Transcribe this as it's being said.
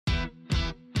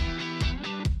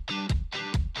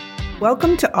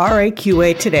Welcome to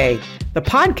RAQA Today, the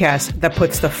podcast that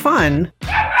puts the fun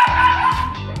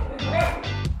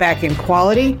back in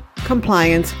quality,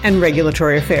 compliance, and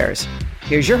regulatory affairs.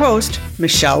 Here's your host,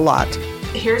 Michelle Lott.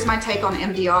 Here's my take on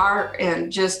MDR,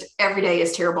 and just every day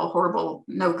is terrible, horrible,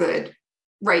 no good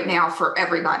right now for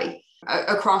everybody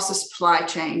across the supply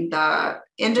chain, the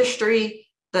industry,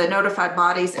 the notified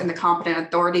bodies, and the competent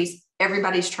authorities.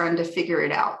 Everybody's trying to figure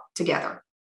it out together.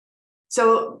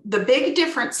 So the big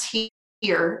difference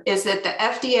here is that the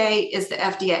FDA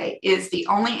is the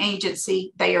only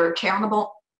agency. They are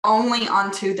accountable only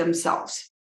unto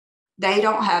themselves. They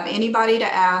don't have anybody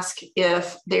to ask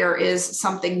if there is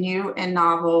something new and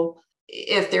novel,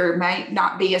 if there may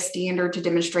not be a standard to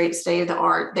demonstrate state of the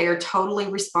art. They are totally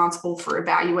responsible for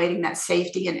evaluating that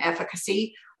safety and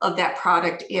efficacy of that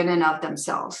product in and of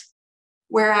themselves.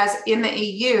 Whereas in the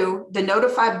EU, the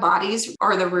notified bodies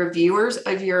are the reviewers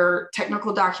of your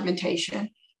technical documentation.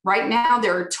 Right now,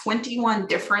 there are 21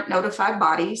 different notified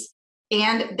bodies,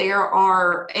 and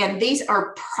these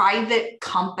are private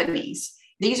companies.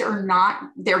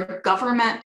 They're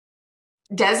government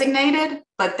designated,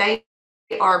 but they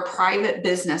are private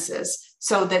businesses,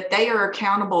 so that they are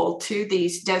accountable to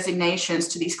these designations,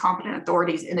 to these competent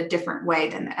authorities in a different way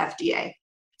than the FDA.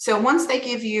 So once they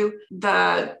give you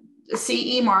the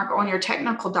CE mark on your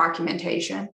technical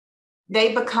documentation,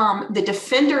 they become the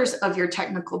defenders of your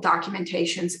technical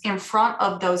documentations in front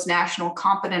of those national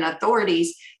competent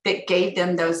authorities that gave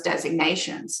them those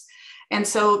designations. And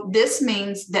so this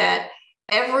means that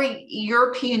every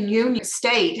European Union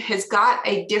state has got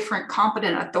a different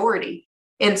competent authority.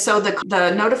 And so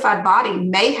the notified body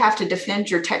may have to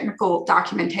defend your technical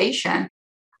documentation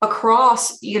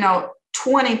across,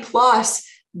 20 plus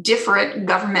different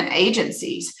government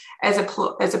agencies, as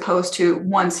opposed to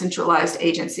one centralized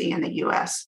agency in the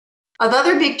US.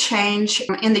 Another big change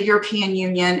in the European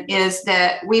Union is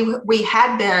that we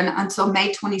had been until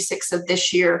May 26th of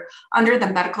this year under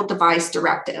the Medical Device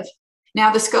Directive.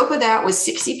 Now, the scope of that was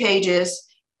 60 pages.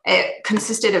 It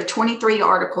consisted of 23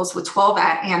 articles with 12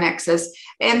 annexes,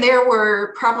 and there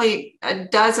were probably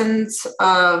dozens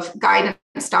of guidance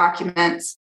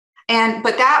documents.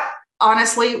 But that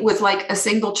honestly was like a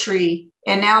single tree.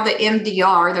 And now the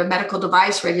MDR, the medical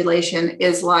device regulation,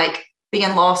 is like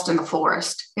being lost in the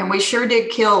forest. And we sure did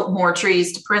kill more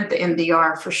trees to print the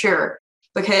MDR for sure,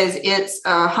 because it's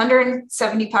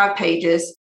 175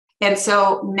 pages. And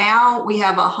so now we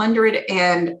have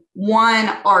 101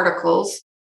 articles.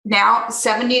 Now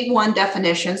 71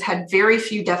 definitions, had very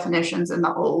few definitions in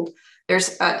the old.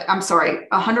 There's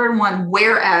 101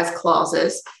 whereas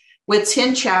clauses with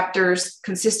 10 chapters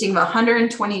consisting of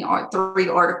 123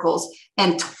 articles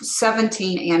and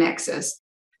 17 annexes.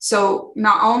 So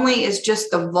not only is just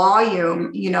the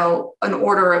volume, an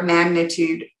order of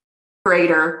magnitude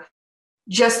greater,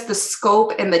 just the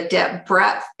scope and the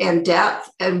breadth and depth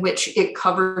in which it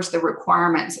covers the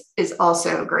requirements is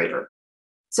also greater.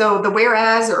 So the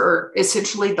whereas are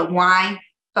essentially the why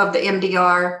of the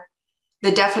MDR.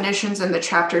 The definitions and the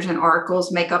chapters and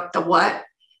articles make up the what.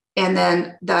 And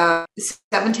then the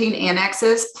 17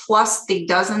 annexes plus the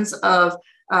dozens of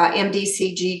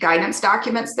MDCG guidance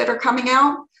documents that are coming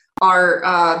out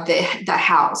are the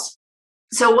hows.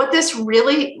 So what this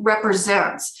really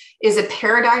represents is a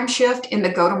paradigm shift in the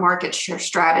go-to-market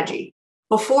strategy.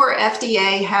 Before,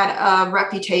 FDA had a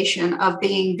reputation of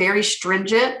being very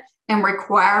stringent and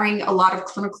requiring a lot of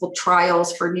clinical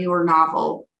trials for new or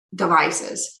novel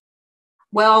devices.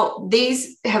 Well,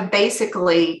 these have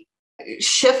basically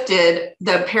shifted,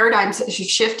 the paradigms have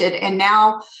shifted, and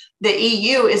now the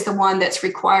EU is the one that's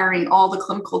requiring all the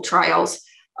clinical trials,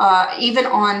 even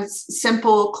on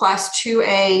simple class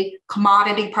 2A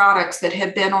commodity products that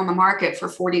have been on the market for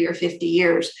 40 or 50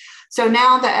 years. So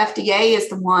now the FDA is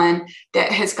the one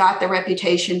that has got the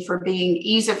reputation for being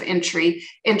ease of entry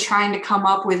and trying to come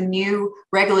up with new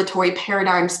regulatory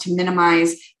paradigms to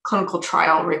minimize clinical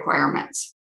trial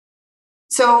requirements.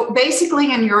 So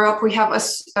basically in Europe, we have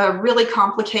a really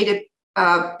complicated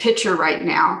picture right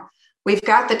now. We've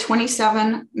got the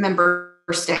 27 member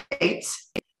states.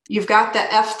 You've got the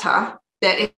EFTA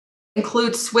that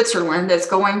includes Switzerland that's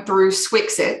going through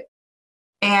Swixit.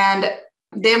 And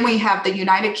then we have the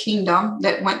United Kingdom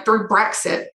that went through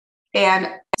Brexit. And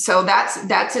so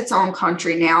that's its own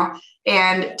country now.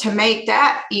 And to make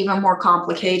that even more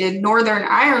complicated, Northern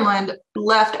Ireland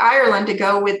left Ireland to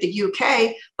go with the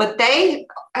UK, but they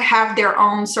have their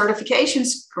own certification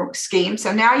scheme.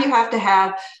 So now you have to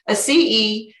have a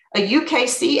CE, a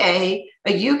UKCA,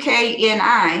 a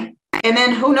UKNI, and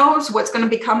then who knows what's going to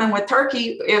be coming with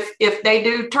Turkey if they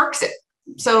do Turkcit.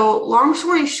 So long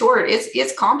story short,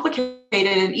 it's complicated.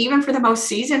 And even for the most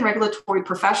seasoned regulatory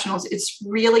professionals, it's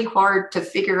really hard to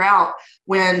figure out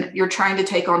when you're trying to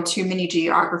take on too many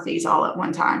geographies all at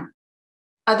one time.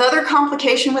 Another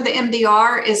complication with the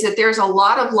MDR is that there's a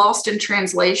lot of lost in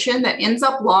translation that ends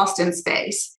up lost in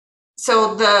space.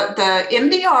 So the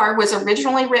MDR was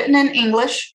originally written in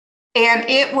English, and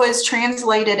it was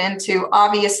translated into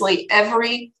obviously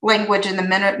every language in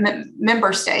the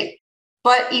member state.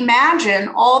 But imagine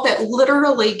all that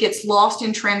literally gets lost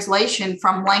in translation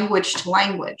from language to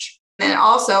language. And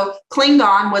also,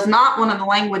 Klingon was not one of the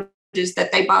languages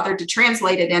that they bothered to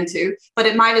translate it into, but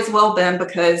it might as well been,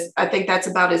 because I think that's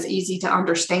about as easy to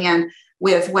understand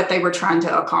with what they were trying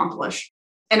to accomplish.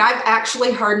 And I've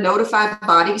actually heard notified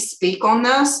bodies speak on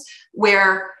this,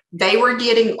 where they were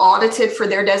getting audited for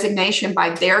their designation by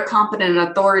their competent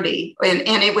authority.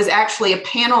 And it was actually a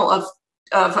panel of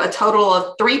a total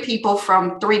of 3 people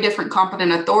from 3 different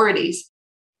competent authorities.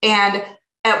 And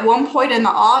at one point in the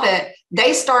audit,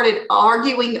 they started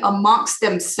arguing amongst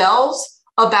themselves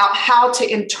about how to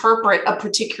interpret a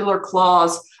particular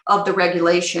clause of the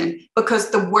regulation, because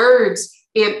the words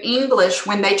in English,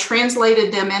 when they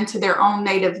translated them into their own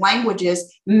native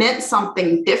languages, meant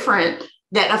something different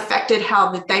that affected how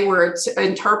that they were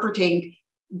interpreting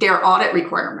their audit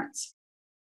requirements.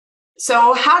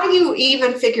 So how do you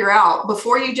even figure out,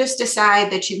 before you just decide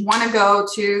that you want to go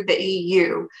to the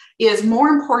EU, is more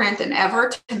important than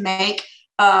ever to make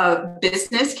a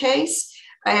business case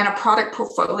and a product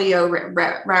portfolio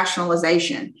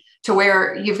rationalization, to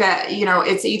where you've got,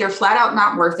 it's either flat out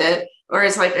not worth it, or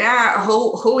it's like,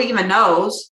 who even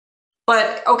knows?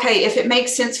 But okay, if it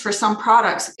makes sense for some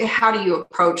products, how do you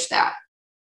approach that?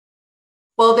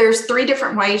 Well, there's 3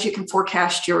 different ways you can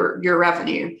forecast your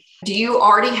revenue. Do you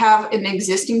already have an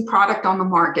existing product on the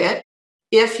market?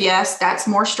 If yes, that's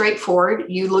more straightforward.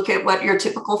 You look at what your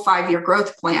typical 5-year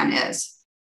growth plan is.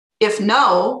 If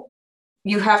no,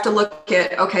 you have to look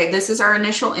at, okay, this is our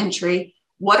initial entry.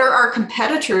 What are our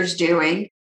competitors doing?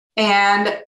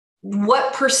 And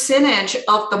what percentage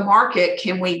of the market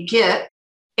can we get?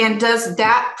 And does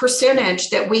that percentage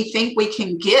that we think we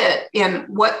can get in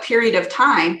what period of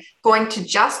time going to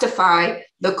justify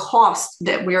the cost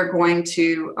that we are going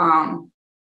to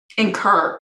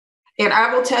incur? And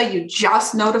I will tell you,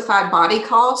 just notified body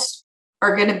costs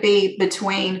are going to be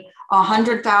between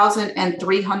 $100,000 and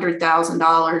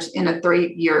 $300,000 in a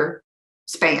 3-year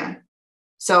span.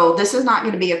 So this is not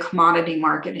going to be a commodity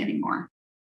market anymore.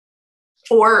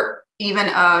 Or even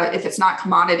if it's not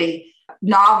commodity,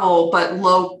 novel but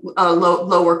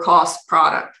lower cost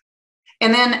product.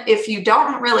 And then if you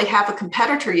don't really have a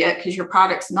competitor yet because your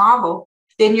product's novel,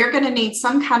 then you're going to need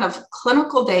some kind of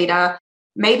clinical data,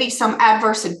 maybe some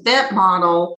adverse event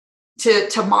model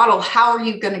to model how are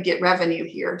you going to get revenue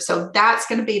here. So that's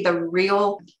going to be the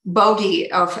real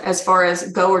bogey of, as far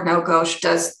as go or no go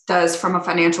does from a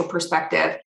financial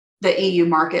perspective, the EU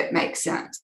market makes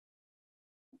sense.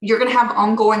 You're going to have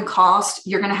ongoing costs.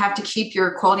 You're going to have to keep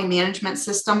your quality management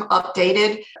system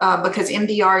updated because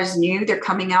MDR is new. They're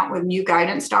coming out with new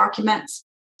guidance documents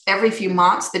every few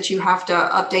months that you have to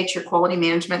update your quality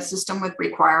management system with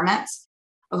requirements.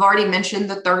 I've already mentioned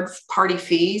the third-party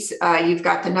fees. You've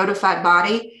got the notified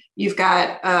body. You've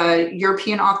got a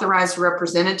European authorized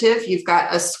representative. You've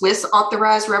got a Swiss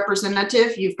authorized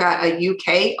representative. You've got a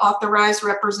UK authorized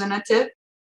representative.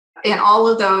 And all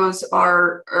of those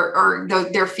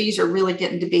their fees are really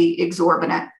getting to be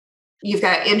exorbitant. You've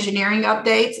got engineering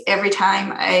updates. Every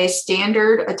time a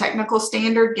technical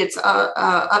standard gets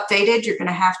updated, you're going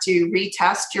to have to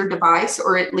retest your device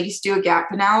or at least do a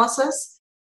gap analysis.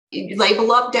 Label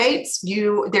updates,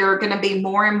 there are going to be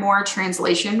more and more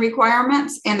translation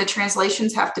requirements, and the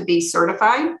translations have to be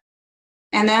certified.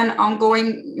 And then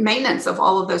ongoing maintenance of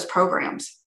all of those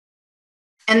programs.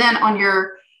 And then on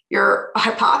your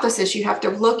hypothesis, you have to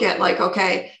look at like,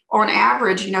 okay, on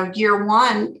average, year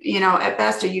one, at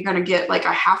best, are you going to get like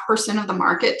 0.5% of the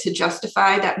market to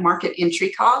justify that market entry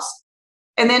cost?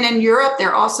 And then in Europe,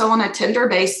 they're also on a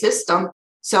tender-based system.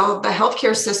 So the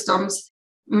healthcare systems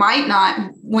might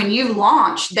not, when you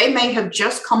launch, they may have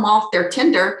just come off their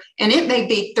tender, and it may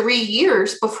be 3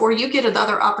 years before you get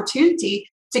another opportunity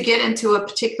to get into a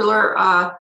particular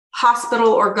hospital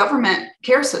or government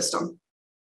care system.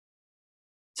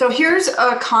 So here's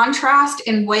a contrast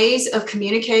in ways of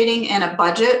communicating and a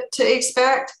budget to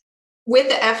expect. With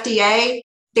the FDA,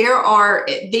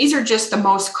 these are just the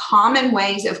most common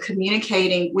ways of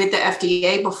communicating with the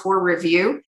FDA before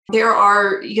review. There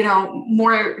are,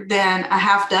 more than a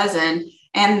half dozen,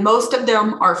 and most of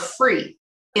them are free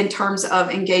in terms of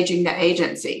engaging the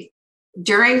agency.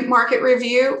 During market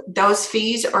review, those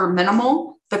fees are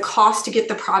minimal. The cost to get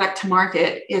the product to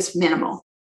market is minimal.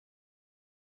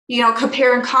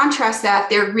 Compare and contrast that.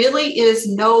 There really is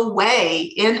no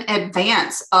way in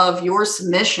advance of your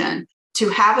submission to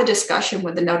have a discussion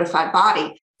with the notified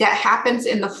body. That happens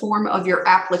in the form of your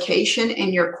application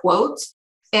and your quotes.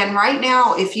 And right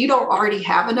now, if you don't already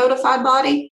have a notified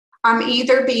body, I'm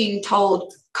either being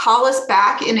told, call us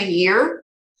back in a year,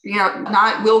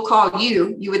 not we'll call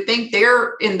you. You would think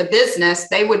they're in the business.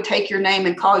 They would take your name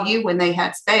and call you when they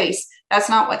had space. That's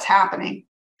not what's happening.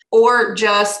 Or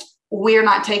just, we're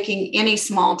not taking any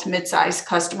small to mid-sized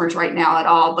customers right now at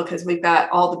all because we've got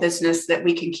all the business that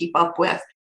we can keep up with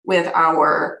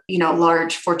our,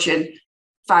 large Fortune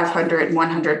 500,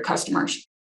 100 customers.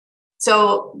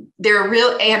 So they're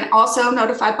real, and also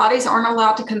notified bodies aren't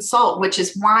allowed to consult, which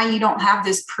is why you don't have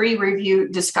this pre-review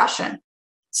discussion.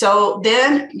 So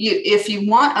then if you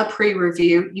want a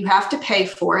pre-review, you have to pay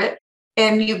for it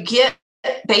and you get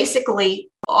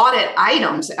basically audit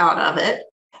items out of it.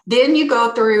 Then you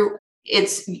go through,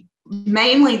 it's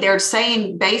mainly they're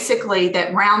saying basically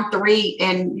that round 3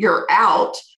 and you're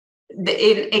out.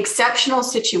 In exceptional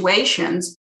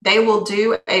situations, they will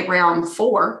do a round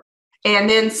 4. And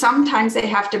then sometimes they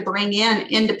have to bring in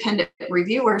independent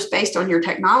reviewers based on your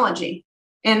technology.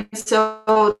 And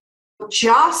so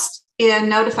just in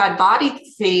notified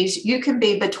body fees, you can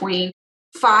be between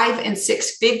 5 and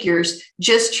 6 figures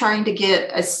just trying to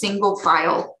get a single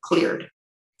file cleared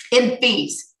in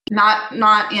fees, not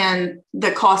in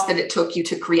the cost that it took you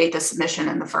to create the submission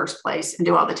in the first place and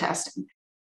do all the testing.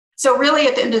 So really,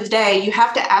 at the end of the day, you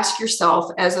have to ask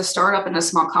yourself as a startup in a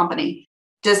small company,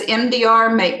 does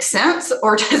MDR make sense,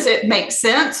 or does it make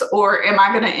sense, or am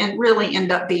I going to really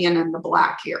end up being in the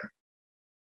black here?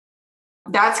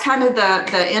 That's kind of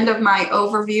the end of my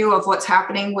overview of what's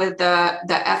happening with the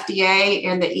FDA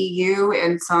and the EU,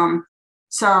 and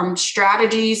some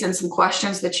strategies and some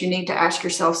questions that you need to ask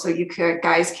yourself so you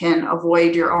guys can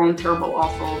avoid your own terrible,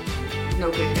 awful,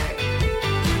 no good day.